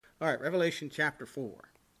All right, Revelation chapter 4,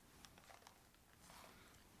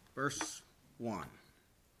 verse 1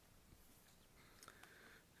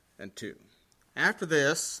 and 2. After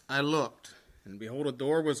this I looked, and behold, a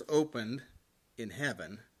door was opened in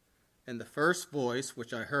heaven, and the first voice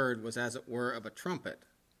which I heard was as it were of a trumpet,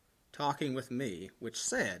 talking with me, which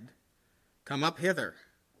said, Come up hither,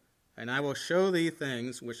 and I will show thee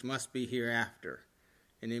things which must be hereafter.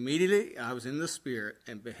 And immediately I was in the Spirit,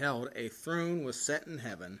 and beheld a throne was set in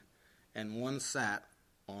heaven, and one sat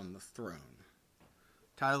on the throne.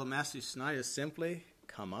 The title of the message tonight is simply,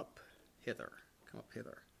 Come Up Hither. Come up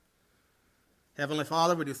hither. Heavenly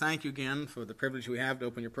Father, we do thank you again for the privilege we have to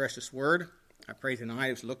open your precious word. I pray tonight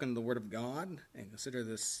as we look into the word of God and consider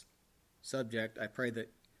this subject, I pray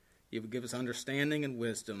that you would give us understanding and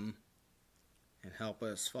wisdom and help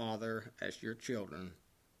us, Father, as your children,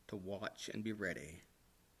 to watch and be ready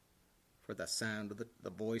for the sound of the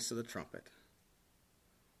voice of the trumpet.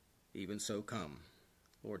 Even so come,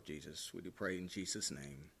 Lord Jesus. We do pray in Jesus'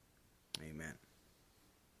 name. Amen.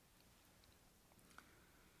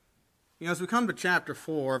 You know, as we come to chapter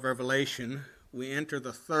 4 of Revelation, we enter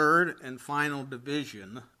the third and final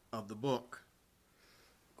division of the book.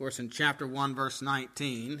 Of course, in chapter 1, verse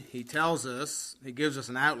 19, he gives us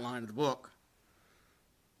an outline of the book.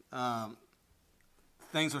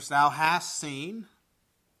 Things which thou hast seen,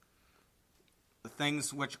 the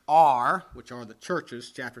things which are the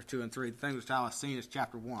churches, chapter 2 and 3. The things which thou hast seen is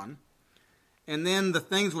chapter 1. And then the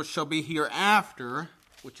things which shall be hereafter,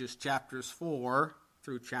 which is chapters 4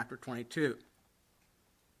 through chapter 22,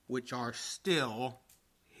 which are still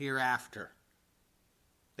hereafter.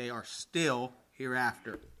 They are still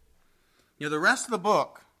hereafter. You know, the rest of the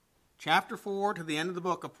book, chapter 4 to the end of the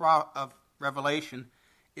book of Revelation,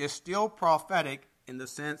 is still prophetic in the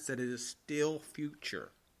sense that it is still future.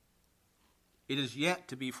 It is yet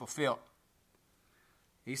to be fulfilled.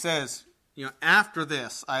 He says, you know, after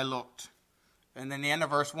this I looked. And then the end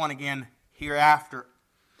of verse 1 again, hereafter.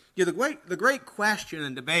 You know, the great question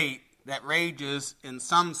and debate that rages in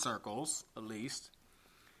some circles, at least,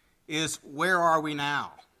 is where are we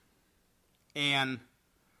now? And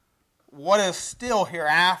what is still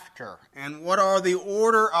hereafter? And what are the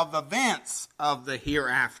order of events of the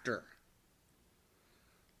hereafter?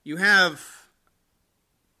 You have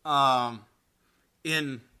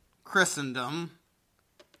in Christendom,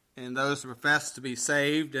 and those who profess to be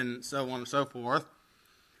saved, and so on and so forth,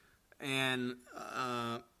 and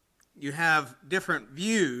you have different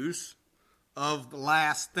views of the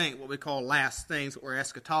last thing, what we call last things, or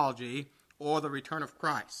eschatology, or the return of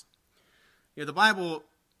Christ. You know, the Bible,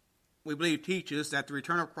 we believe, teaches that the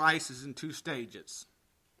return of Christ is in two stages.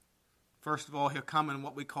 First of all, he'll come in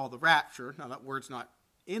what we call the rapture. Now, that word's not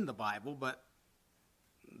in the Bible, but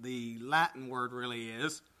the Latin word really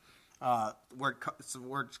is. It's the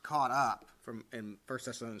word caught up in 1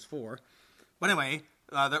 Thessalonians 4. But anyway,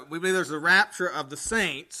 we believe there's the rapture of the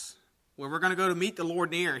saints, where we're going to go to meet the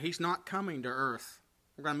Lord in the air. He's not coming to earth.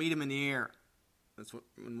 We're going to meet him in the air.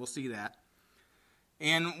 And we'll see that.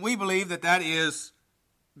 And we believe that is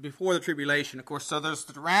before the tribulation, of course. So there's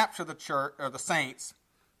the rapture of the church, or the saints.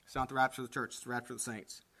 It's not the rapture of the church, it's the rapture of the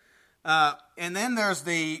saints. And then there's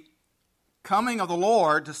the coming of the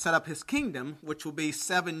Lord to set up his kingdom, which will be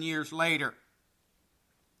 7 years later.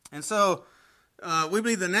 And so we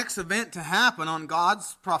believe the next event to happen on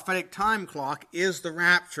God's prophetic time clock is the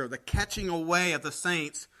rapture, the catching away of the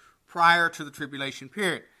saints prior to the tribulation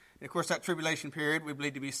period. And of course, that tribulation period we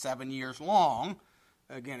believe to be 7 years long,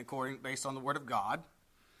 again, based on the Word of God.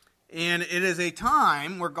 And it is a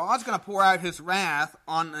time where God's going to pour out his wrath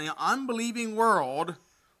on the unbelieving world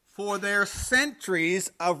for their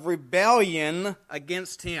centuries of rebellion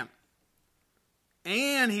against him.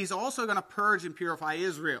 And he's also going to purge and purify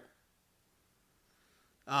Israel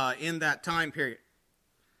in that time period.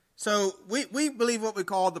 So we believe what we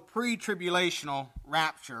call the pre-tribulational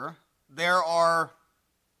rapture. There are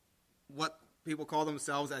what people call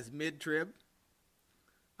themselves as mid-trib.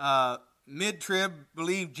 Mid-trib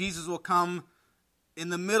believe Jesus will come in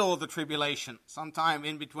the middle of the tribulation, sometime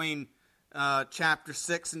in between chapter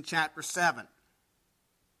 6 and chapter 7.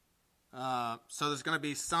 So there's going to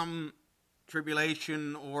be some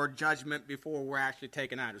tribulation or judgment before we're actually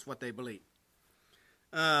taken out, is what they believe.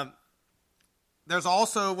 There's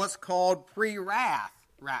also what's called pre-wrath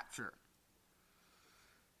rapture.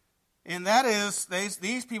 And that is,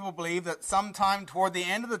 these people believe that sometime toward the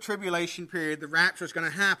end of the tribulation period, the rapture is going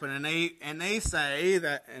to happen, and they say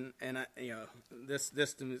that, and you know, this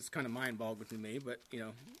is kind of mind-boggling to me, but you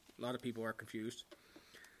know, a lot of people are confused.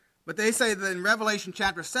 But they say that in Revelation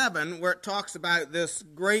chapter 7, where it talks about this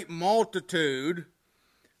great multitude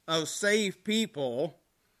of saved people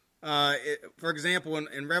For example,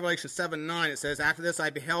 in Revelation 7:9, it says, "After this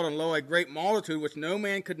I beheld, and lo, a great multitude, which no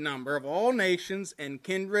man could number, of all nations and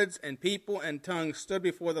kindreds and people and tongues, stood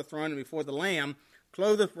before the throne and before the Lamb,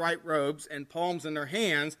 clothed with white robes and palms in their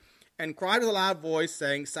hands, and cried with a loud voice,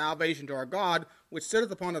 saying, Salvation to our God, which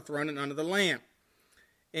sitteth upon the throne and unto the Lamb."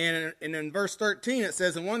 And in verse 13 it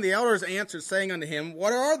says, "And one of the elders answered, saying unto him,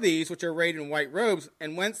 What are these which are arrayed in white robes,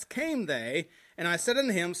 and whence came they? And I said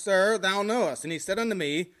unto him, Sir, thou knowest. And he said unto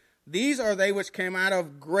me, These are they which came out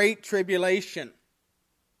of great tribulation,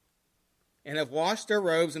 and have washed their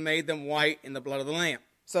robes and made them white in the blood of the Lamb."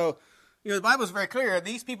 So, the Bible is very clear.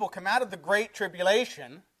 These people come out of the great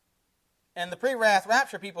tribulation, and the pre-wrath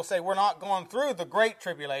rapture people say, we're not going through the great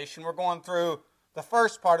tribulation. We're going through the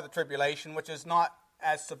first part of the tribulation, which is not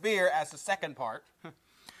as severe as the second part.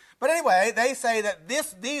 But anyway, they say that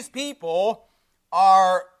these people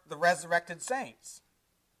are the resurrected saints,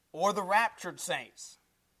 or the raptured saints.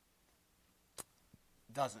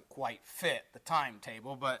 Doesn't quite fit the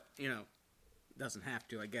timetable, but, doesn't have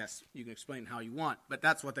to, I guess. You can explain how you want, but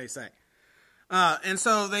that's what they say. And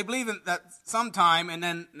so they believe that sometime, and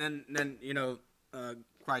then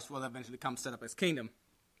Christ will eventually come set up his kingdom.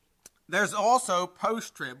 There's also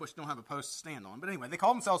post-trib, which don't have a post to stand on. But anyway, they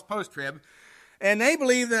call themselves post-trib. And they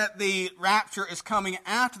believe that the rapture is coming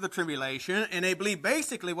after the tribulation. And they believe,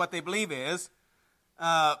 basically what they believe is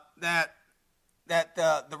that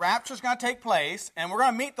the rapture is going to take place, and we're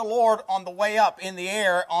going to meet the Lord on the way up in the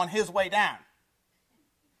air on his way down.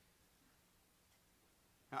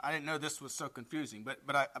 Now, I didn't know this was so confusing, but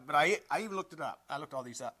I even looked it up. I looked all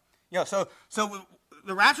these up. So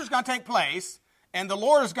the rapture is going to take place, and the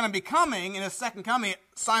Lord is going to be coming in his second coming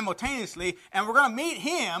simultaneously, and we're going to meet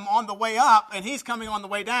him on the way up, and he's coming on the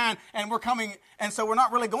way down, and we're coming, and so we're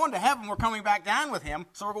not really going to heaven, we're coming back down with him,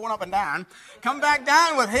 so we're going up and down, come back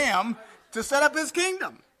down with him to set up his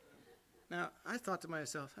kingdom. Now, I thought to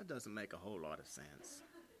myself, that doesn't make a whole lot of sense.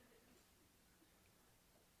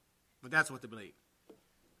 But that's what they believe.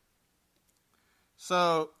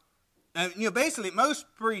 So, basically, most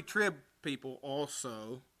pre-trib people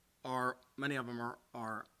also many of them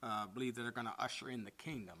are believe that they're going to usher in the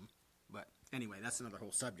kingdom. But anyway, that's another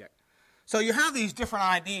whole subject. So you have these different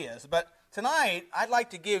ideas. But tonight, I'd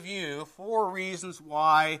like to give you 4 reasons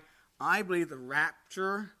why I believe the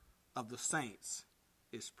rapture of the saints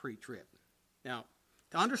is pre-trib. Now,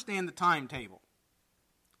 to understand the timetable,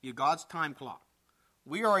 God's time clock,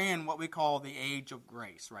 we are in what we call the age of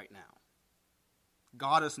grace right now.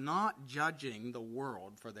 God is not judging the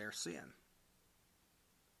world for their sin.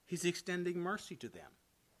 He's extending mercy to them,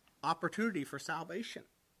 opportunity for salvation.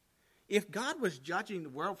 If God was judging the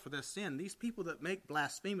world for their sin, these people that make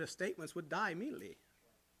blasphemous statements would die immediately.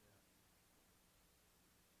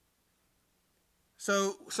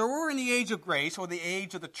 So we're in the age of grace, or the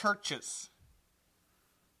age of the churches.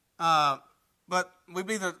 But we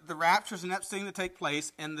believe that the rapture is the next thing to take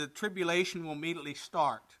place, and the tribulation will immediately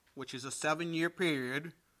start, which is a 7-year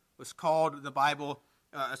period. It's called, the Bible,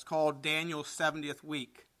 it's called Daniel's 70th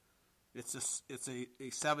week. It's a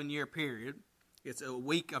 7-year period. It's a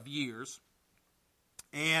week of years.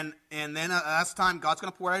 And then that's the time God's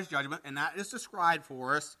going to pour out his judgment, and that is described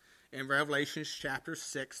for us in Revelation chapter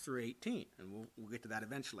 6 through 18. And we'll get to that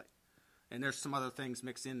eventually. And there's some other things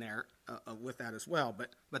mixed in there with that as well.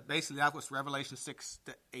 But basically that's what Revelation 6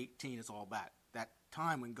 to 18 is all about. That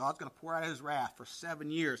time when God's going to pour out his wrath for 7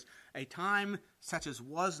 years, a time such as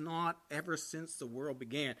was not ever since the world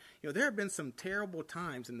began. There have been some terrible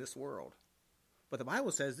times in this world, but the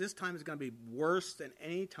Bible says this time is going to be worse than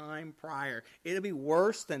any time prior. It'll be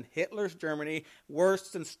worse than Hitler's Germany,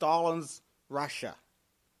 worse than Stalin's Russia.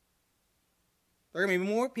 There are going to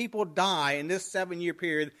be more people die in this 7-year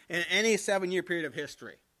period than any 7-year period of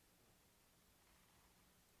history.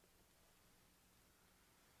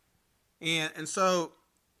 And so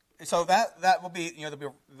that will be,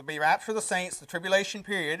 there'll be rapture of the saints, the tribulation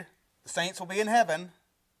period. The saints will be in heaven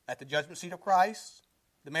at the judgment seat of Christ.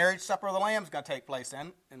 The marriage supper of the Lamb is going to take place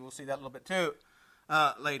then, and we'll see that a little bit too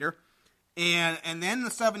later. And then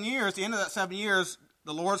the 7 years, the end of that 7 years,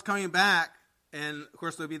 the Lord's coming back, and of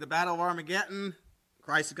course there'll be the battle of Armageddon.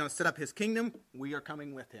 Christ is going to set up his kingdom. We are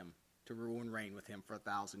coming with him to rule and reign with him for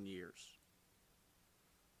 1,000 years.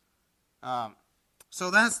 So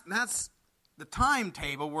that's the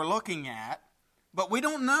timetable we're looking at, but we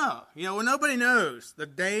don't know. Nobody knows the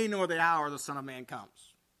day nor the hour the Son of Man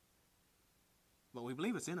comes. But we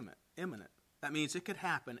believe it's imminent. That means it could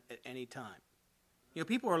happen at any time.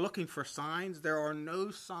 People are looking for signs. There are no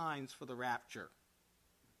signs for the rapture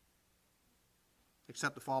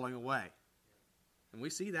except the falling away. And we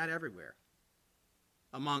see that everywhere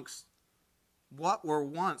amongst what were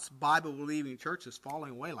once Bible-believing churches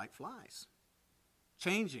falling away like flies,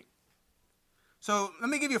 changing. So let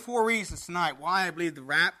me give you 4 reasons tonight why I believe the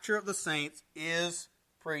rapture of the saints is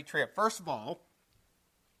pre-trib. First of all,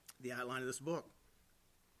 the outline of this book.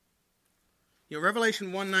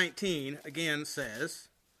 Revelation 1:19 again says,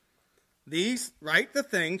 "These write the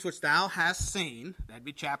things which thou hast seen," that'd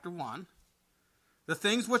be chapter 1. "The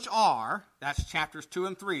things which are," that's chapters 2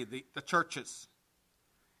 and 3, the churches.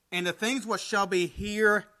 "And the things which shall be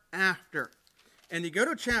hereafter." And you go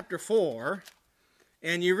to chapter 4,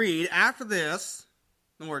 and you read, after this,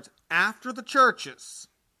 in other words, after the churches.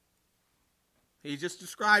 He just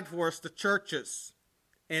described for us the churches.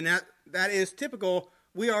 And that is typical.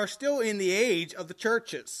 We are still in the age of the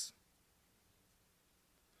churches.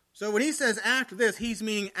 So when he says after this, he's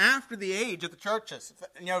meaning after the age of the churches.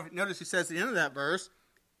 Notice he says at the end of that verse,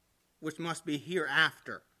 which must be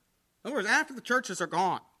hereafter. In other words, after the churches are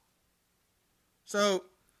gone. So,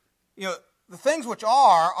 the things which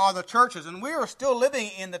are the churches. And we are still living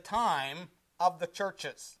in the time of the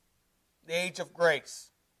churches, the age of grace.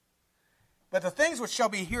 But the things which shall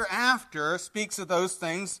be hereafter speaks of those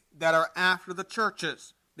things that are after the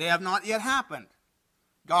churches. They have not yet happened.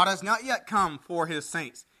 God has not yet come for his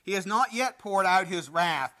saints. He has not yet poured out his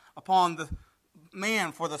wrath upon the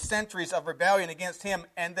man for the centuries of rebellion against him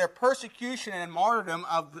and their persecution and martyrdom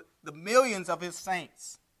of the millions of his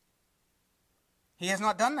saints. He has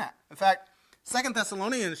not done that. In fact, 2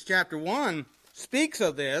 Thessalonians chapter 1 speaks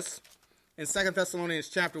of this. In 2 Thessalonians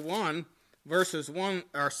chapter 1, verses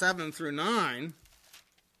 7 through 9,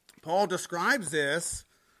 Paul describes this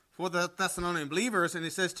for the Thessalonian believers, and he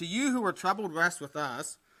says, "To you who are troubled, rest with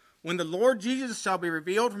us, when the Lord Jesus shall be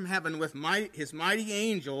revealed from heaven with his mighty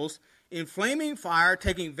angels, in flaming fire,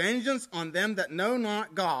 taking vengeance on them that know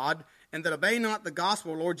not God, and that obey not the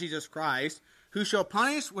gospel of Lord Jesus Christ, who shall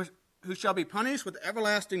be punished with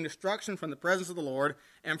everlasting destruction from the presence of the Lord,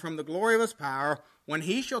 and from the glory of his power, when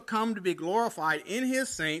he shall come to be glorified in his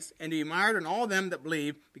saints, and to be admired in all them that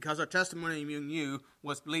believe, because our testimony among you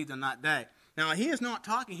was believed in that day." Now, he is not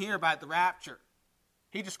talking here about the rapture.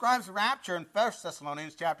 He describes the rapture in 1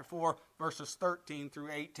 Thessalonians chapter 4, verses 13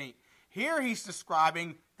 through 18. Here he's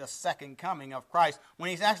describing the second coming of Christ, when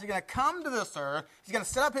he's actually going to come to this earth. He's going to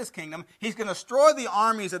set up his kingdom. He's going to destroy the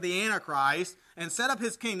armies of the Antichrist and set up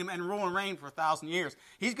his kingdom and rule and reign for 1,000 years.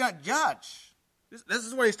 He's going to judge. This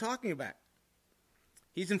is what he's talking about.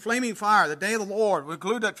 He's in flaming fire. The day of the Lord will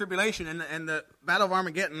include that tribulation and the battle of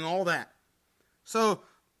Armageddon and all that. So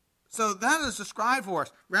that is described for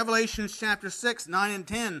us. Revelation chapter 6, 9, and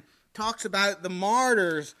 10 talks about the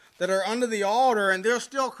martyrs that are under the altar, and they're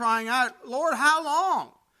still crying out, "Lord, how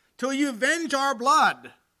long? Till you avenge our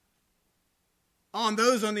blood on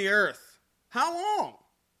those on the earth. How long?"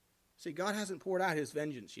 See, God hasn't poured out his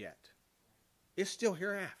vengeance yet. It's still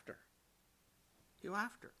hereafter.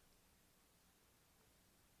 Hereafter.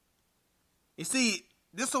 You see,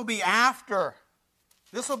 this will be after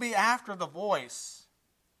the voice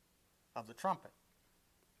of the trumpet.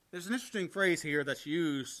 There's an interesting phrase here that's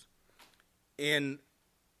used in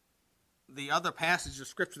the other passages of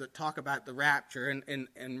Scripture that talk about the rapture.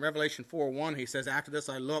 In Revelation 4:1, he says, "After this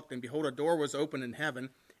I looked, and behold, a door was opened in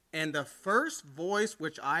heaven, and the first voice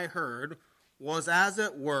which I heard was as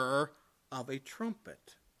it were of a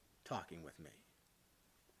trumpet talking with me."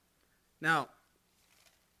 Now,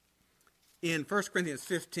 in 1 Corinthians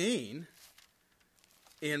 15,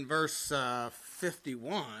 in verse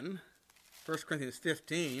 51, 1 Corinthians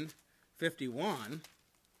 15, 51,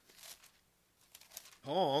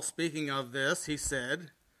 Paul, speaking of this, he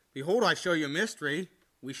said, "Behold, I show you a mystery.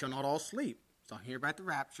 We shall not all sleep." So I'm here about the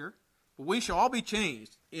rapture. "But we shall all be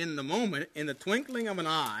changed in the moment, in the twinkling of an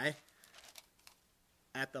eye,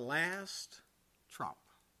 at the last trump."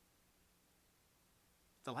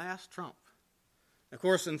 The last trump. Of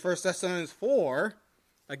course, in 1 Thessalonians 4,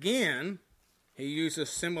 again, he uses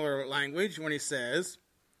similar language when he says,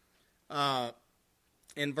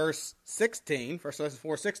 in verse 16, 1 Thessalonians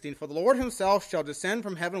 4:16, "For the Lord himself shall descend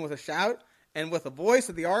from heaven with a shout, and with the voice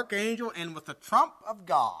of the archangel, and with the trump of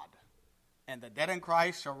God. And the dead in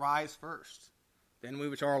Christ shall rise first. Then we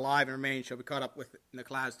which are alive and remain shall be caught up with in the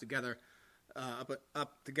clouds together,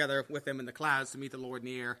 up together with them in the clouds to meet the Lord in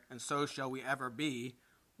the air, and so shall we ever be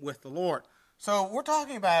with the Lord." So we're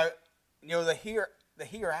talking about, the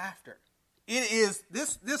hereafter. It is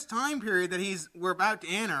this time period that we're about to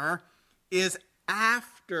enter is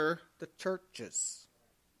after the churches.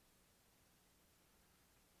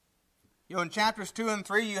 In chapters 2 and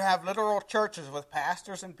 3, you have literal churches with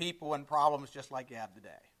pastors and people and problems just like you have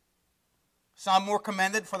today. Some were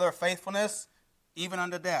commended for their faithfulness, even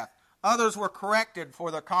unto death. Others were corrected for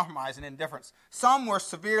their compromise and indifference. Some were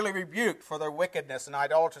severely rebuked for their wickedness and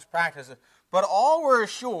idolatrous practices. But all were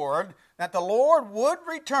assured that the Lord would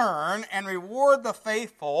return and reward the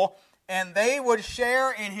faithful, and they would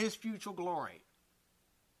share in his future glory.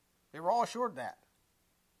 They were all assured that.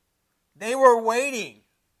 They were waiting,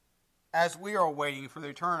 as we are waiting for the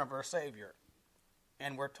return of our Savior.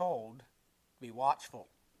 And we're told to be watchful.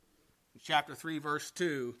 In chapter 3, verse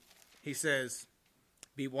 2, he says,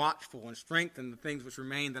 "Be watchful and strengthen the things which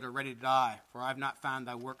remain that are ready to die, for I have not found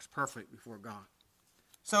thy works perfect before God."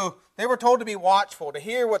 So they were told to be watchful, to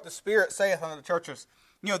hear what the Spirit saith unto the churches.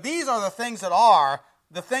 These are the things that are.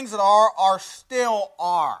 The things that are still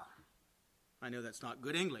are. I know that's not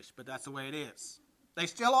good English, but that's the way it is. They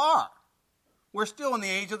still are. We're still in the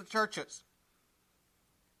age of the churches.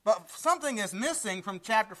 But something is missing from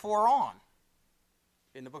chapter 4 on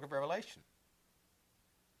in the book of Revelation.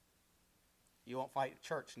 You won't find a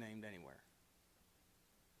church named anywhere.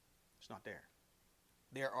 It's not there.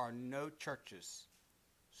 There are no churches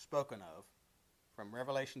spoken of from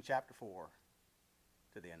Revelation chapter 4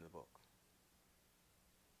 to the end of the book.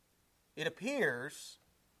 It appears,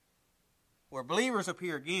 where believers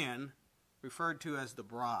appear again, referred to as the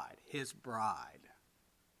bride, his bride,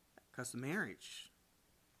 because the marriage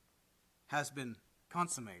has been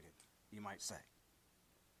consummated, you might say.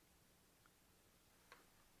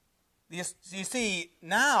 You see,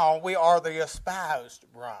 now we are the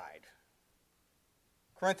espoused bride.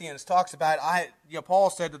 Corinthians talks about, Paul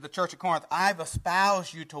said to the church of Corinth, "I've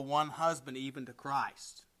espoused you to one husband, even to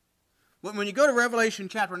Christ." When you go to Revelation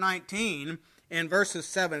chapter 19 and verses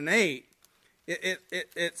 7 and 8,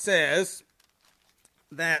 it says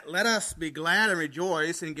that, "Let us be glad and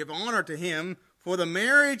rejoice and give honor to him, for the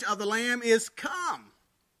marriage of the Lamb is come."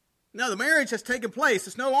 Now, the marriage has taken place.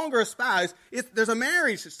 It's no longer a spouse. There's a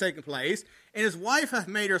marriage that's taken place, and his wife hath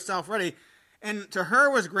made herself ready. And to her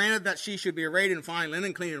was granted that she should be arrayed in fine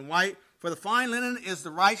linen, clean and white, for the fine linen is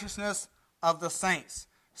the righteousness of the saints.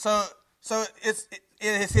 So it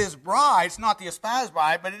is his bride. It's not the espoused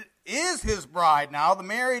bride, but it is his bride now. The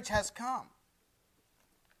marriage has come.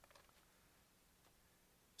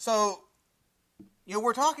 So,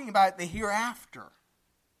 we're talking about the hereafter.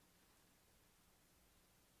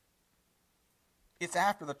 It's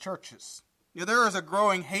after the churches. There is a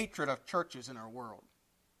growing hatred of churches in our world.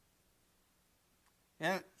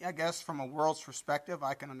 And I guess from a world's perspective,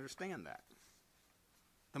 I can understand that.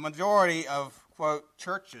 The majority of, quote,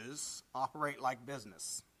 churches operate like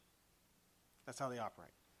business. That's how they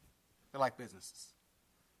operate. They're like businesses.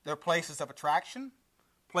 They're places of attraction,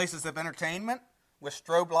 places of entertainment, with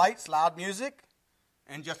strobe lights, loud music,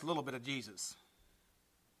 and just a little bit of Jesus.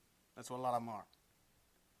 That's what a lot of them are.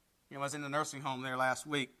 I was in the nursing home there last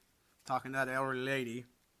week, talking to that elderly lady,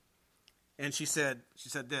 and she said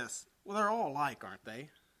this, "Well, they're all alike, aren't they?"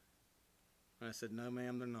 And I said, "No,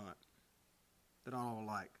 ma'am, they're not. They're not all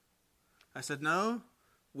alike." I said, "No,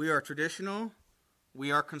 we are traditional, we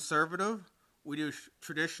are conservative, we do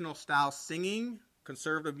traditional style singing,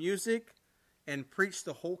 conservative music, and preach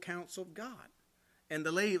the whole counsel of God." And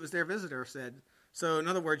the lady that was their visitor said, "So in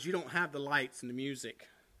other words, you don't have the lights and the music?"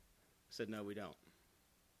 I said, "No, we don't."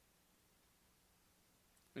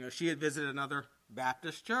 She had visited another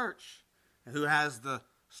Baptist church who has the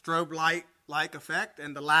strobe light-like effect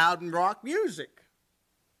and the loud and rock music.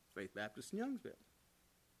 Faith Baptist in Youngsville.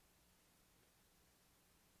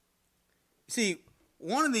 You see,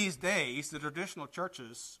 one of these days, the traditional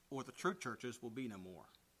churches, or the true churches, will be no more.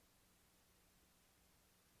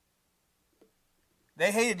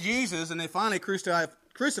 They hated Jesus, and they finally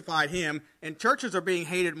crucified him, and churches are being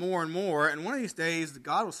hated more and more, and one of these days,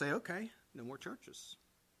 God will say, "Okay, no more churches.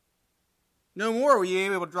 No more will you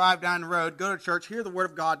be able to drive down the road, go to church, hear the Word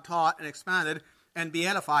of God taught and expounded, and be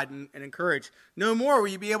edified and encouraged. No more will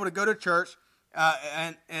you be able to go to church,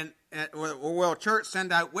 or will church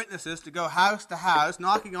send out witnesses to go house to house,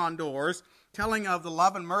 knocking on doors, telling of the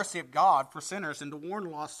love and mercy of God for sinners and to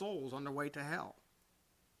warn lost souls on their way to hell.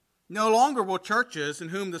 No longer will churches in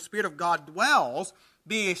whom the Spirit of God dwells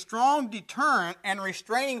be a strong deterrent and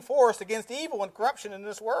restraining force against evil and corruption in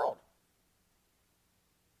this world.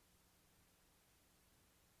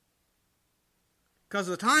 Because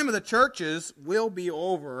the time of the churches will be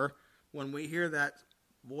over when we hear that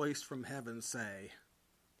voice from heaven say,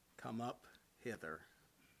 "Come up hither.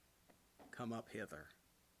 Come up hither."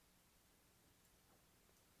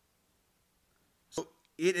 So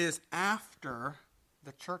it is after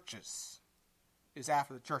the churches. It is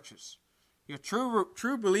after the churches.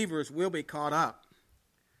 True believers will be caught up.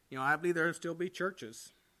 I believe there will still be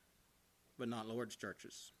churches, but not Lord's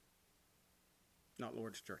churches. Not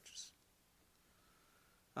Lord's churches.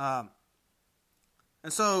 And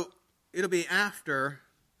so it'll be after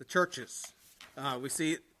the churches. We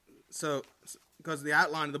see, so because of the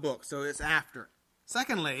outline of the book, so it's after.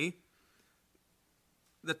 Secondly,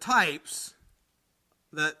 the types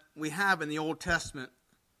that we have in the Old Testament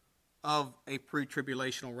of a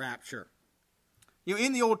pre-tribulational rapture.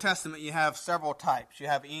 In the Old Testament, you have several types. You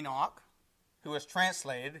have Enoch, who was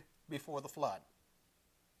translated before the flood.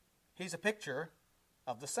 He's a picture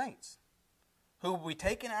of the saints, who will be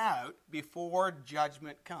taken out before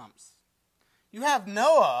judgment comes. You have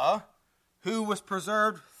Noah, who was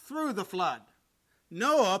preserved through the flood.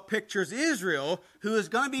 Noah pictures Israel, who is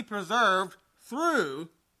going to be preserved through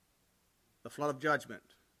the flood of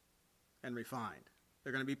judgment and refined.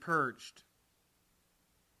 They're going to be purged.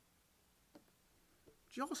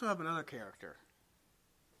 But you also have another character.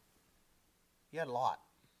 You had Lot.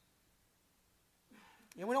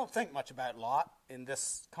 We don't think much about Lot in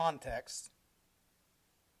this context.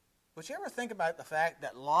 But you ever think about the fact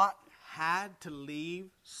that Lot had to leave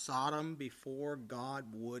Sodom before God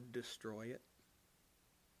would destroy it?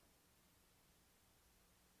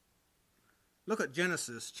 Look at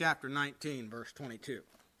Genesis chapter 19, verse 22.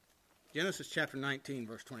 Genesis chapter 19,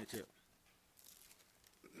 verse 22.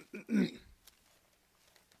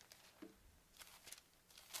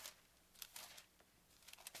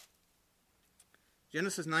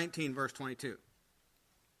 Genesis 19, verse 22.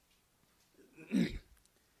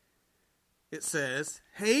 It says,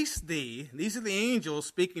 "Haste thee," these are the angels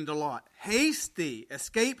speaking to Lot, "haste thee,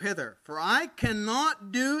 escape hither, for I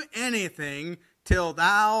cannot do anything till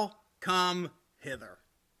thou come hither."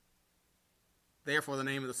 Therefore the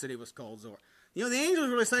name of the city was called Zoar. The angels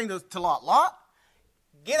were really saying to Lot, "Lot,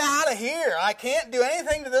 get out of here. I can't do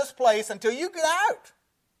anything to this place until you get out."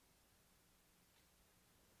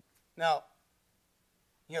 Now,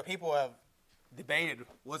 people have debated,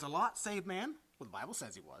 was a Lot saved man? Well, the Bible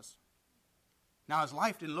says he was. Now, his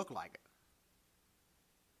life didn't look like it.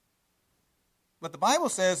 But the Bible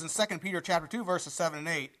says in 2 Peter chapter 2, verses 7 and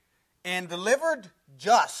 8, "and delivered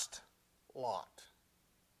just Lot."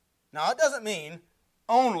 Now, it doesn't mean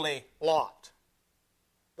only Lot.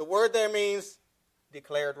 The word there means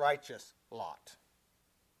declared righteous Lot.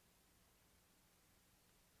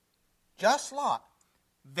 Just Lot,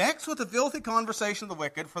 vexed with the filthy conversation of the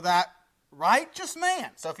wicked, for that righteous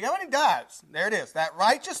man. So if you have any doubts, there it is. That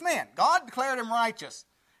righteous man. God declared him righteous.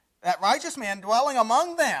 That righteous man dwelling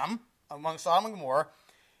among them, among Sodom and Gomorrah,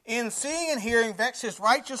 in seeing and hearing vex his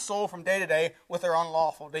righteous soul from day to day with their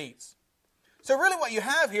unlawful deeds. So really what you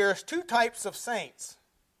have here is two types of saints.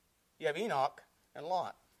 You have Enoch and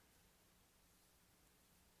Lot.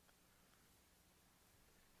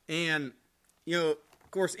 And,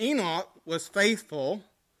 of course, Enoch was faithful,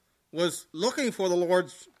 was looking for the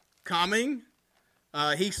Lord's coming.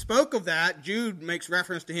 He spoke of that. Jude makes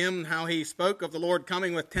reference to him, how he spoke of the Lord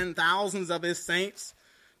coming with 10,000s of his saints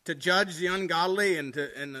to judge the ungodly and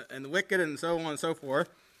the wicked and so on and so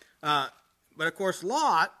forth. But of course,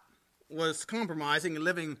 Lot was compromising and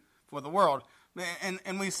living for the world.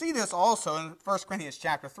 And we see this also in 1 Corinthians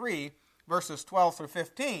chapter 3, verses 12 through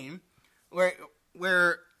 15,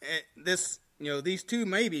 where these two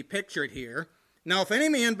may be pictured here. "Now, if any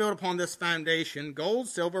man build upon this foundation gold,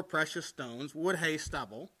 silver, precious stones, wood, hay,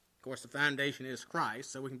 stubble," of course the foundation is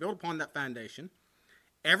Christ, so we can build upon that foundation,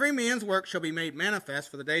 "every man's work shall be made manifest,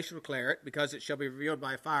 for the day shall declare it, because it shall be revealed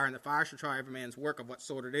by fire, and the fire shall try every man's work of what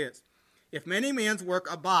sort it is. If any man's work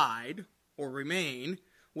abide, or remain,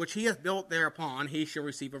 which he hath built thereupon, he shall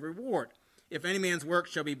receive a reward. If any man's work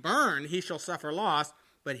shall be burned, he shall suffer loss,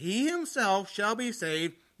 but he himself shall be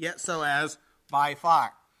saved, yet so as by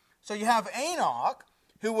fire." So you have Enoch,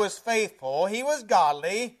 who was faithful. He was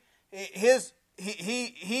godly. He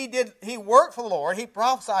worked for the Lord. He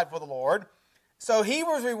prophesied for the Lord. So he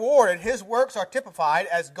was rewarded. His works are typified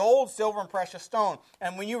as gold, silver, and precious stone.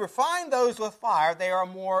 And when you refine those with fire, they are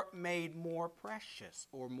made more precious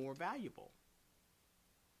or more valuable.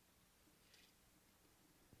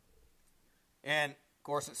 And, of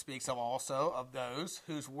course, it speaks also of those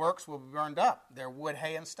whose works will be burned up, their wood,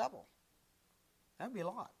 hay, and stubble. That would be a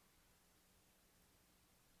lot.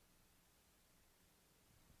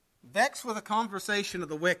 Vexed with the conversation of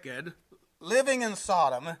the wicked, living in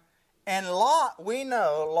Sodom, and Lot, we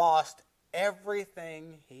know, lost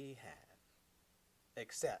everything he had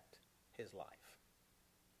except his life.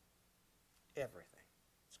 Everything.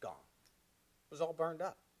 It's gone. It was all burned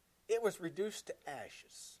up. It was reduced to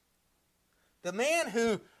ashes. The man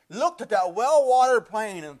who looked at that well-watered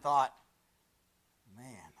plain and thought,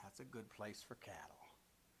 "Man, that's a good place for cattle.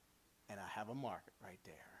 And I have a market right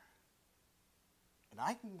there. And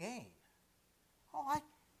I can gain.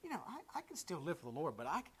 I can still live for the Lord, but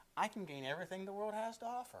I can gain everything the world has to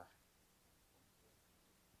offer.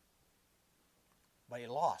 But he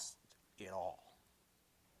lost it all.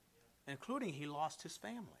 Including he lost his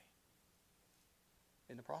family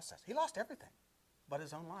in the process. He lost everything but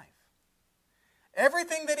his own life.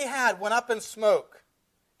 Everything that he had went up in smoke.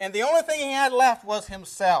 And the only thing he had left was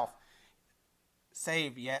himself.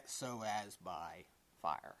 Save yet so as by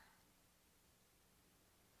fire.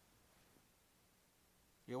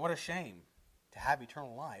 What a shame to have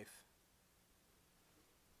eternal life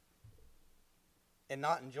and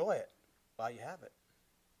not enjoy it while you have it.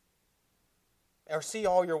 Or see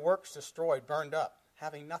all your works destroyed, burned up,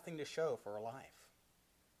 having nothing to show for a life.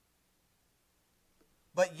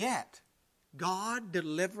 But yet, God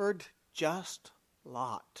delivered just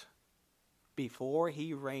Lot before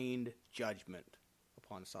he rained judgment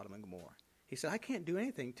upon Sodom and Gomorrah. He said, I can't do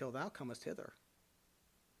anything till thou comest hither.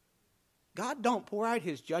 God don't pour out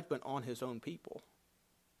his judgment on his own people.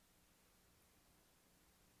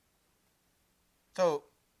 So,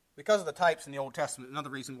 because of the types in the Old Testament, another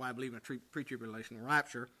reason why I believe in a pre-tribulational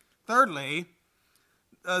rapture. Thirdly,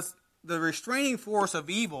 the restraining force of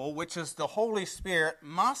evil, which is the Holy Spirit,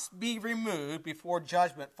 must be removed before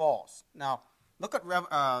judgment falls. Now, look at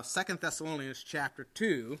 2 Thessalonians chapter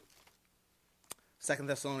 2. 2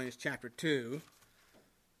 Thessalonians chapter 2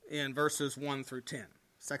 in verses 1 through 10.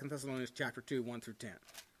 2 Thessalonians chapter 2, 1 through 10.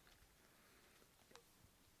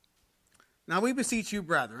 Now we beseech you,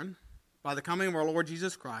 brethren, by the coming of our Lord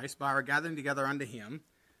Jesus Christ, by our gathering together unto him,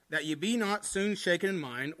 that ye be not soon shaken in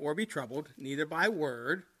mind, or be troubled, neither by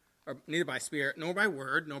word, or neither by spirit, nor by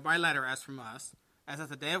word, nor by letter as from us, as that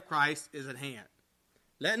the day of Christ is at hand.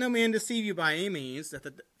 Let no man deceive you by any means,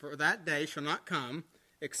 for that day shall not come,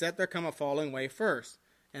 except there come a falling away first,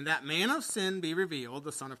 and that man of sin be revealed,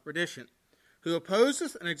 the son of perdition, who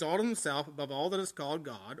opposeth and exalteth himself above all that is called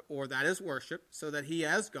God, or that is worshipped, so that he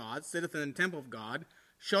as God sitteth in the temple of God,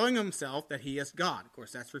 showing himself that he is God. Of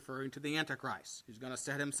course, that's referring to the Antichrist, who's going to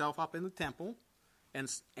set himself up in the temple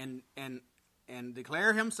and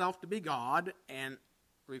declare himself to be God and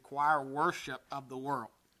require worship of the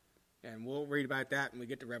world. And we'll read about that when we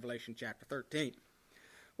get to Revelation chapter 13.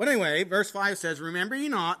 But anyway, verse 5 says, Remember ye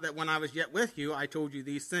not that when I was yet with you, I told you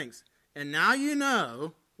these things. And now you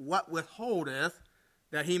know what withholdeth,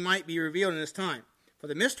 that he might be revealed in his time. For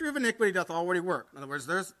the mystery of iniquity doth already work. In other words,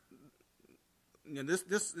 this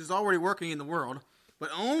is already working in the world, but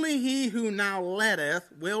only he who now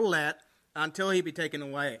letteth will let until he be taken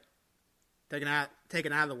away, taken out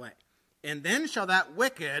of the way. And then shall that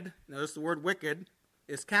wicked, notice the word wicked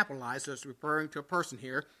is capitalized, so it's referring to a person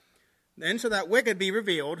here. Then shall that wicked be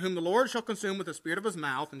revealed, whom the Lord shall consume with the spirit of his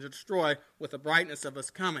mouth, and shall destroy with the brightness of his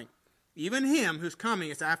coming. Even him whose coming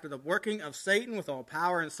is after the working of Satan with all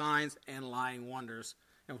power and signs and lying wonders,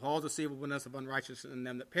 and with all deceivableness of unrighteousness in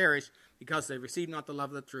them that perish, because they receive not the love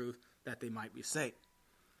of the truth, that they might be saved.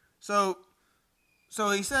 So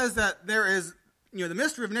he says that there is, the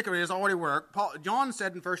mystery of iniquity has already worked. John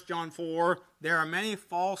said in 1 John 4, there are many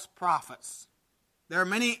false prophets. There are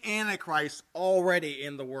many antichrists already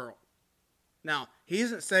in the world. Now, he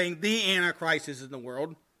isn't saying the Antichrist is in the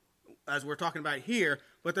world, as we're talking about here,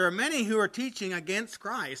 but there are many who are teaching against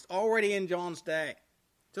Christ already in John's day.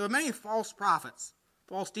 So there are many false prophets,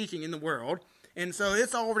 false teaching in the world, and so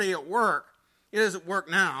it's already at work. It is at work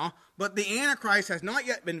now, but the Antichrist has not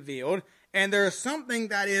yet been revealed, and there is something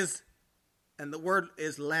that is, and the word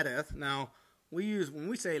is letteth. Now, when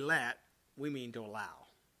we say let, we mean to allow.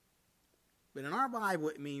 But in our Bible,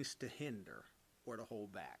 it means to hinder or to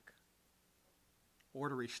hold back or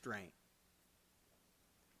to restrain.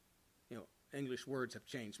 English words have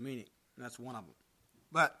changed meaning, and that's one of them.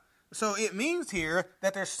 But so it means here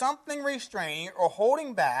that there's something restraining or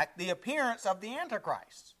holding back the appearance of the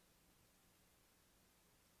Antichrist.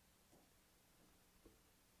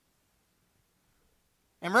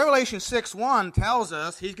 And Revelation 6:1 tells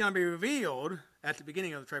us he's going to be revealed at the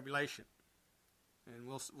beginning of the tribulation. And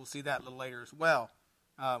we'll see that a little later as well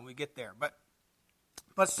when we get there.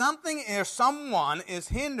 But something or someone is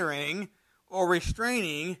hindering or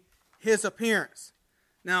restraining his appearance.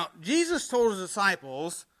 Now, Jesus told his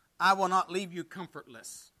disciples, I will not leave you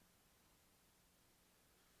comfortless.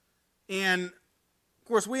 And, of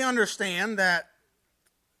course, we understand that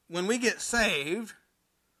when we get saved,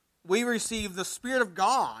 we receive the Spirit of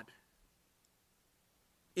God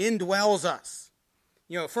indwells us.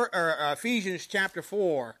 Ephesians chapter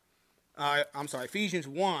 1,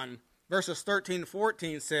 verses 13 and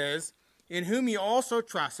 14 says, In whom ye also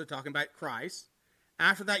trusted, talking about Christ,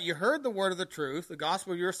 after that you heard the word of the truth, the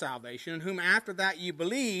gospel of your salvation, in whom after that ye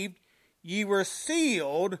believed, ye were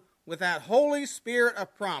sealed with that Holy Spirit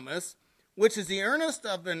of promise, which is the earnest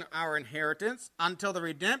of our inheritance until the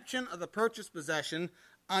redemption of the purchased possession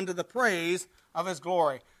unto the praise of his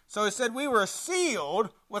glory. So he said we were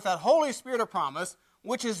sealed with that Holy Spirit of promise,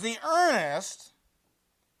 which is the earnest,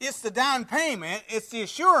 it's the down payment, it's the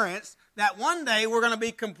assurance that one day we're going to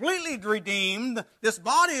be completely redeemed, this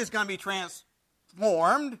body is going to be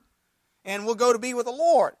transformed, and we'll go to be with the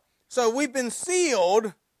Lord. So we've been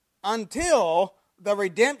sealed until the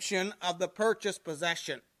redemption of the purchased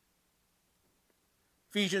possession.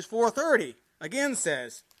 Ephesians 4:30 again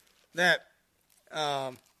says that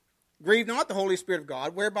grieve not the Holy Spirit of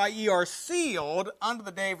God, whereby ye are sealed unto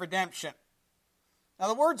the day of redemption. Now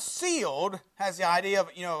the word sealed has the idea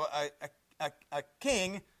of a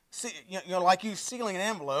king, like you sealing an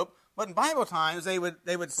envelope. But in Bible times they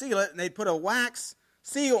would seal it and they'd put a wax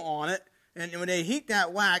seal on it, and when they heat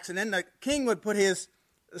that wax, and then the king would put his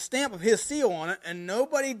stamp of his seal on it, and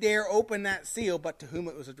nobody dare open that seal but to whom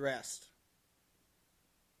it was addressed.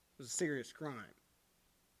 It was a serious crime.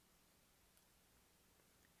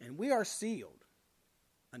 And we are sealed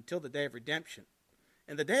until the day of redemption.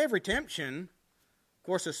 And the day of redemption, of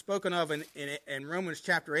course, is spoken of in Romans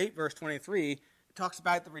chapter 8, verse 23. It talks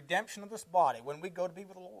about the redemption of this body when we go to be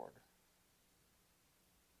with the Lord.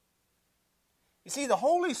 You see, the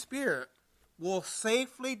Holy Spirit will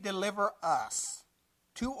safely deliver us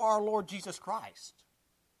to our Lord Jesus Christ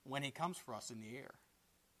when he comes for us in the air.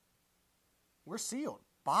 We're sealed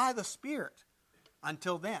by the Spirit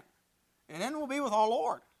until then. And then we'll be with our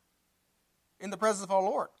Lord, in the presence of our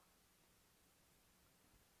Lord.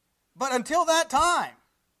 But until that time,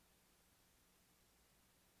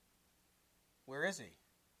 where is he?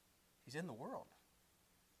 He's in the world.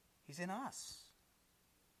 He's in us.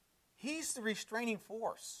 He's the restraining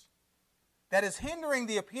force that is hindering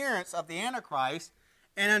the appearance of the Antichrist,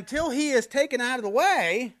 and until he is taken out of the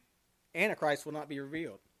way, Antichrist will not be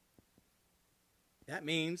revealed. That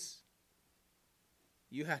means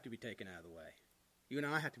you have to be taken out of the way. You and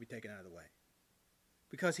I have to be taken out of the way.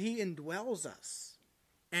 Because he indwells us.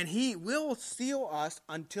 And he will seal us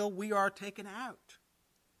until we are taken out.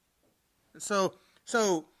 So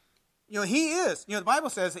he is. The Bible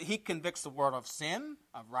says that he convicts the world of sin,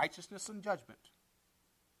 of righteousness, and judgment.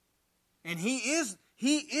 And he is.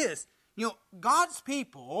 God's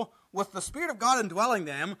people, with the Spirit of God indwelling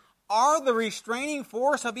them, are the restraining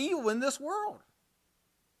force of evil in this world.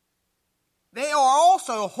 They are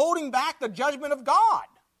also holding back the judgment of God.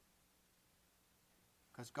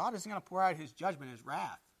 Because God isn't going to pour out his judgment, his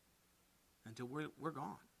wrath, until we're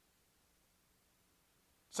gone.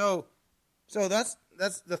 So that's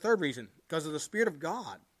the third reason, because of the Spirit of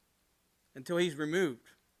God, until he's removed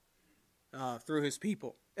through his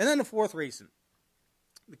people. And then the fourth reason,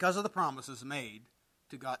 because of the promises made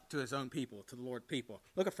to God, to his own people, to the Lord people.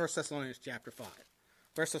 Look at 1 Thessalonians chapter 5.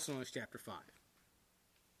 1 Thessalonians chapter 5.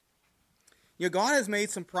 God has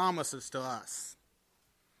made some promises to us.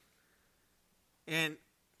 And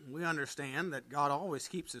we understand that God always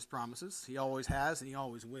keeps his promises. He always has and he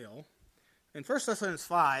always will. In 1 Thessalonians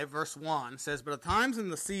 5, verse 1 says, But at times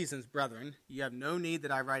and the seasons, brethren, ye have no need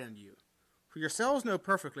that I write unto you. For yourselves know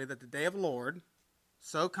perfectly that the day of the Lord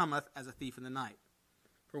so cometh as a thief in the night.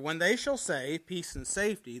 For when they shall say, Peace and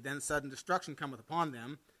safety, then sudden destruction cometh upon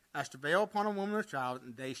them, as travail upon a woman or child,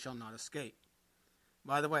 and they shall not escape.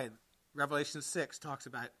 By the way, Revelation 6 talks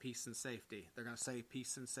about peace and safety. They're going to say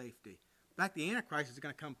peace and safety. In fact, the Antichrist is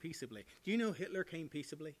going to come peaceably. Do you know Hitler came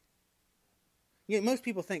peaceably? Most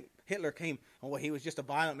people think Hitler came, he was just a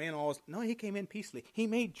violent man. No, he came in peacefully. He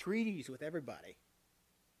made treaties with everybody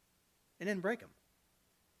and didn't break them.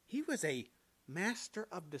 He was a master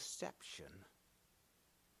of deception.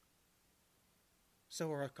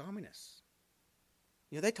 So are communists.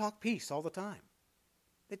 They talk peace all the time.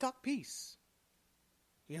 They talk peace.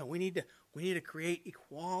 We need to create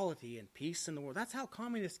equality and peace in the world. That's how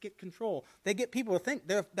communists get control. They get people to think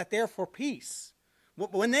that they're for peace.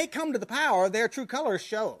 When they come to the power, their true colors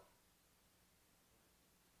show.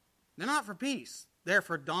 They're not for peace. They're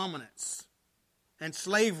for dominance and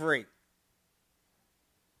slavery.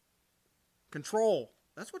 Control.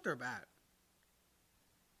 That's what they're about.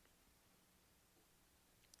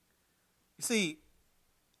 You see,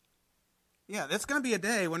 it's going to be a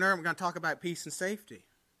day when we're going to talk about peace and safety.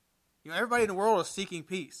 Everybody in the world is seeking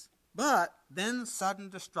peace. But then sudden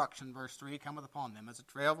destruction, verse 3, cometh upon them as a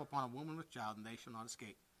travail upon a woman with child, and they shall not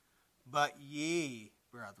escape. But ye,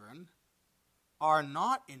 brethren, are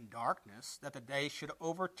not in darkness, that the day should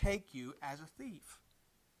overtake you as a thief.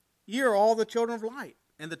 Ye are all the children of light,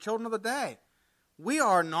 and the children of the day. We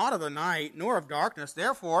are not of the night, nor of darkness.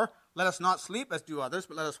 Therefore, let us not sleep as do others,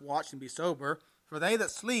 but let us watch and be sober. For they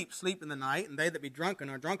that sleep, sleep in the night, and they that be drunken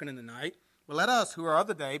are drunken in the night. But let us, who are of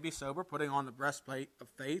the day, be sober, putting on the breastplate of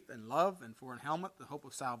faith and love, and for an helmet the hope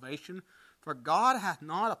of salvation. For God hath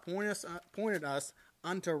not appointed us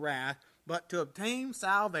unto wrath, but to obtain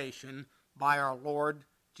salvation by our Lord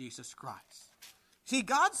Jesus Christ. See,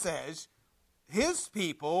 God says his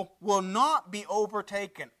people will not be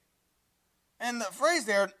overtaken. And the phrase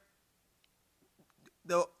there,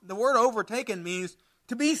 the word overtaken means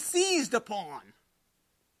to be seized upon.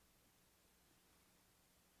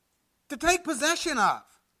 To take possession of.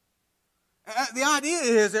 The idea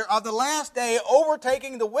is of the last day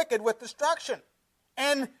overtaking the wicked with destruction.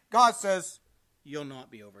 And God says, you'll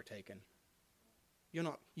not be overtaken.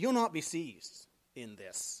 You'll not be seized in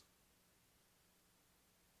this.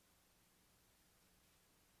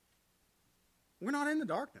 We're not in the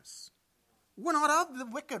darkness. We're not of the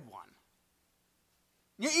wicked one.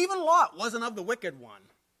 Even Lot wasn't of the wicked one.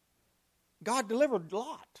 God delivered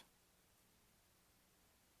Lot.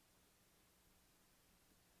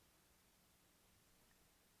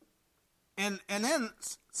 And then,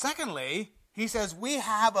 secondly, he says, we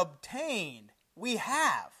have obtained. We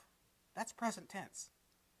have. That's present tense.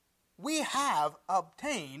 We have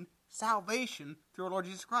obtained salvation through our Lord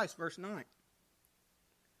Jesus Christ, verse 9.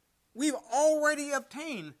 We've already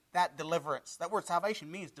obtained that deliverance. That word salvation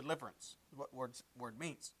means deliverance, is what word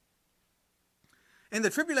means. And the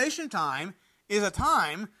tribulation time is a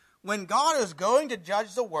time when God is going to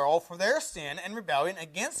judge the world for their sin and rebellion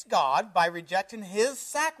against God by rejecting his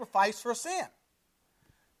sacrifice for sin.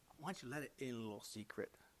 Why don't you let it in a little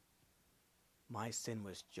secret? My sin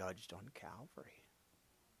was judged on Calvary.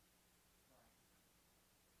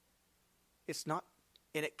 It's not,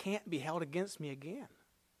 and it can't be held against me again.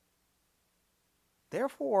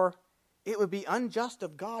 Therefore, it would be unjust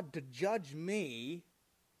of God to judge me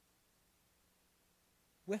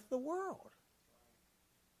with the world.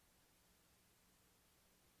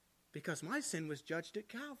 Because my sin was judged at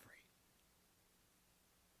Calvary.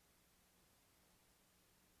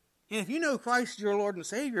 And if you know Christ your Lord and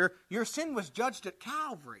Savior, your sin was judged at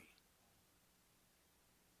Calvary.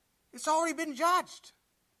 It's already been judged.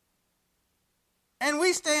 And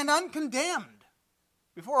we stand uncondemned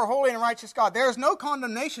before a holy and righteous God. There is no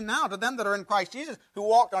condemnation now to them that are in Christ Jesus, who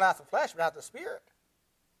walked not after the flesh, but after the Spirit.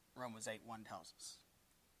 Romans 8:1 tells us.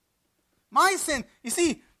 My sin, you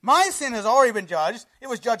see, my sin has already been judged. It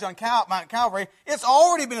was judged on Mount Calvary. It's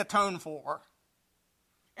already been atoned for.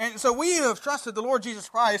 And so we who have trusted the Lord Jesus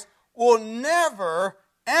Christ will never,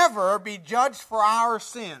 ever be judged for our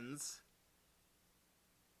sins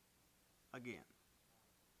again.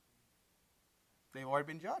 They've already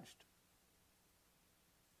been judged.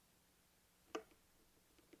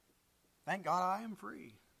 Thank God I am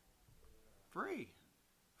free. Free.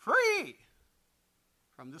 Free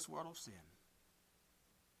from this world of sin.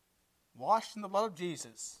 Washed in the blood of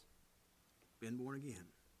Jesus. Been born again.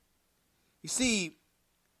 You see,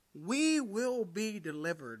 we will be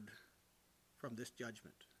delivered from this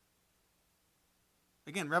judgment.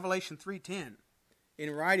 Again, Revelation 3:10,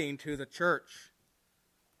 in writing to the church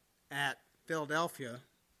at Philadelphia,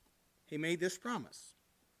 he made this promise.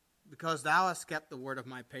 Because thou hast kept the word of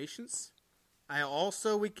my patience, I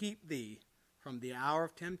also will keep thee from the hour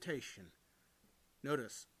of temptation.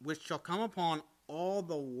 Notice, which shall come upon all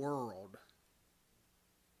the world.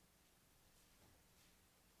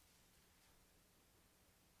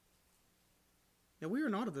 Now, we are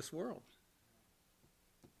not of this world.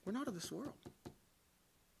 We're not of this world.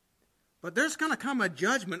 But there's going to come a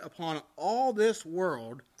judgment upon all this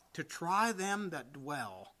world to try them that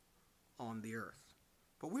dwell on the earth.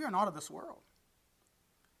 But we are not of this world.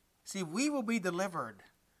 See, we will be delivered.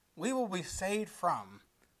 We will be saved from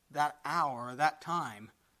that hour, that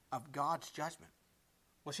time of God's judgment.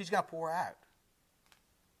 Well, she's going to pour out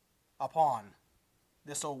upon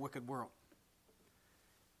this old wicked world.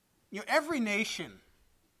 You know, every nation,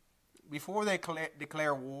 before they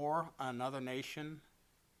declare war on another nation,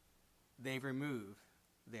 they remove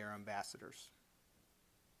their ambassadors.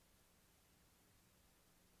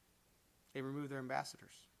 They remove their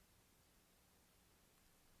ambassadors.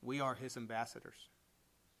 We are his ambassadors.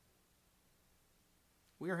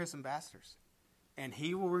 We are his ambassadors. And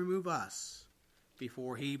he will remove us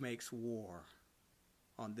before he makes war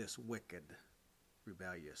on this wicked,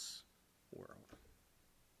 rebellious world.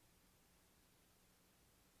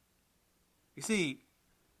 You see,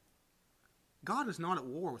 God is not at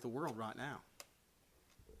war with the world right now.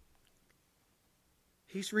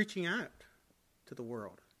 He's reaching out to the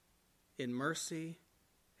world in mercy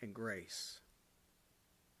and grace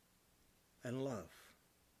and love,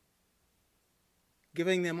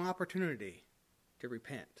 giving them opportunity to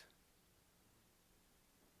repent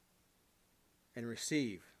and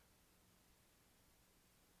receive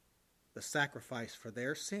the sacrifice for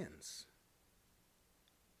their sins,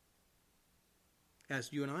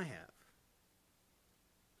 as you and I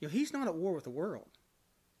have. He's not at war with the world.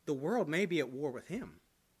 The world may be at war with him,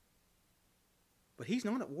 but he's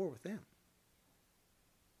not at war with them.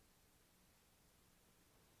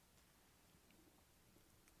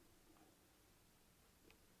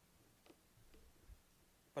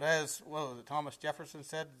 But as Thomas Jefferson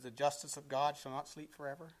said, the justice of God shall not sleep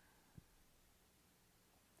forever.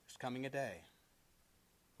 There's coming a day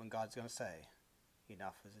when God's going to say,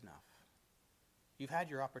 enough is enough. You've had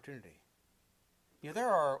your opportunity. There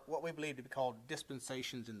are what we believe to be called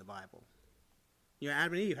dispensations in the Bible.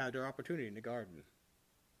 Adam and Eve had their opportunity in the garden.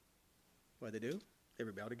 What did they do? They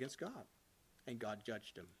rebelled against God, and God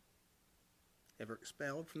judged them. They were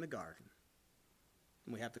expelled from the garden.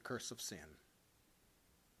 And we have the curse of sin.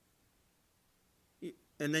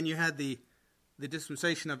 And then you had the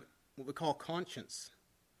dispensation of what we call conscience.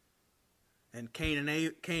 And Cain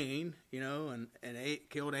killed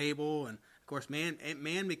Abel. And of course,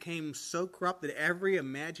 man became so corrupt that every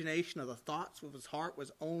imagination of the thoughts of his heart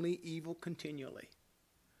was only evil continually.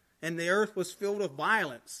 And the earth was filled with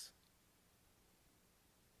violence.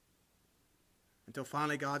 Until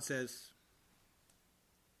finally God says,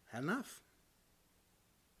 had enough.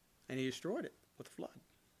 And he destroyed it with a flood.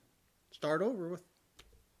 Start over with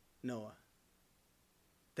Noah.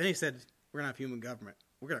 Then he said, we're going to have human government.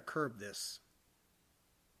 We're going to curb this.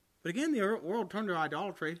 But again, the world turned to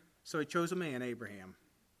idolatry, so he chose a man, Abraham. And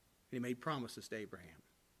he made promises to Abraham.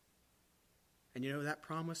 And that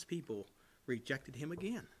promised people rejected him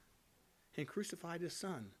again and crucified his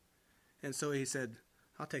son. And so he said,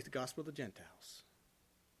 I'll take the gospel to the Gentiles.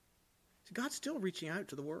 So God's still reaching out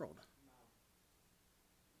to the world.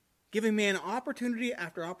 Giving man opportunity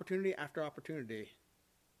after opportunity after opportunity.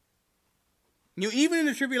 Even in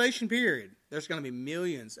the tribulation period, there's going to be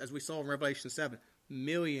millions, as we saw in Revelation 7,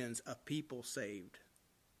 millions of people saved.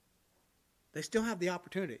 They still have the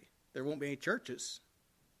opportunity. There won't be any churches.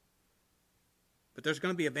 But there's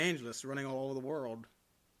going to be evangelists running all over the world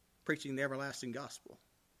preaching the everlasting gospel.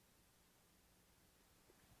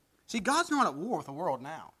 See, God's not at war with the world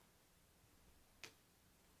now.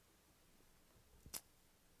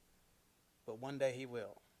 But one day he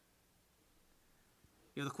will.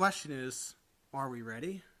 The question is, are we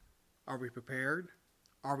ready? Are we prepared?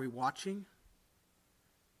 Are we watching?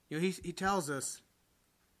 He tells us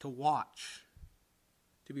to watch,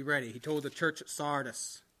 to be ready. He told the church at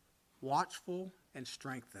Sardis, watchful and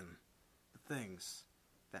strengthen the things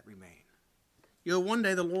that remain. One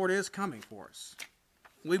day the Lord is coming for us.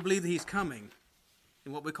 We believe that he's coming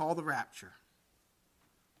in what we call the rapture.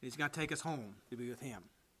 He's going to take us home to be with him.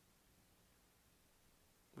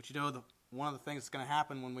 But one of the things that's going to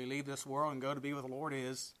happen when we leave this world and go to be with the Lord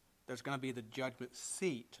is there's going to be the judgment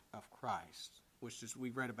seat of Christ, which is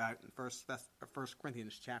we read about in 1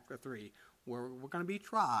 Corinthians chapter 3, where we're going to be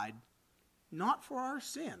tried not for our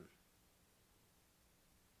sin.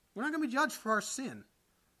 We're not going to be judged for our sin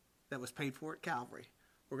that was paid for at Calvary.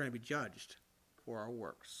 We're going to be judged for our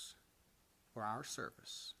works, for our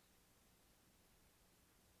service.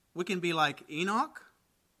 We can be like Enoch,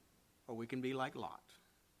 or we can be like Lot.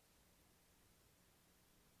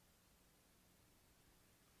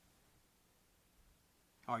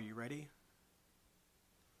 Are you ready?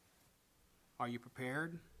 Are you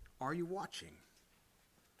prepared? Are you watching?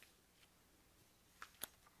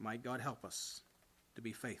 Might God help us to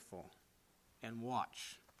be faithful and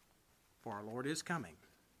watch, for our Lord is coming,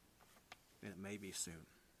 and it may be soon.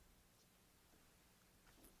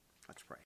 Let's pray.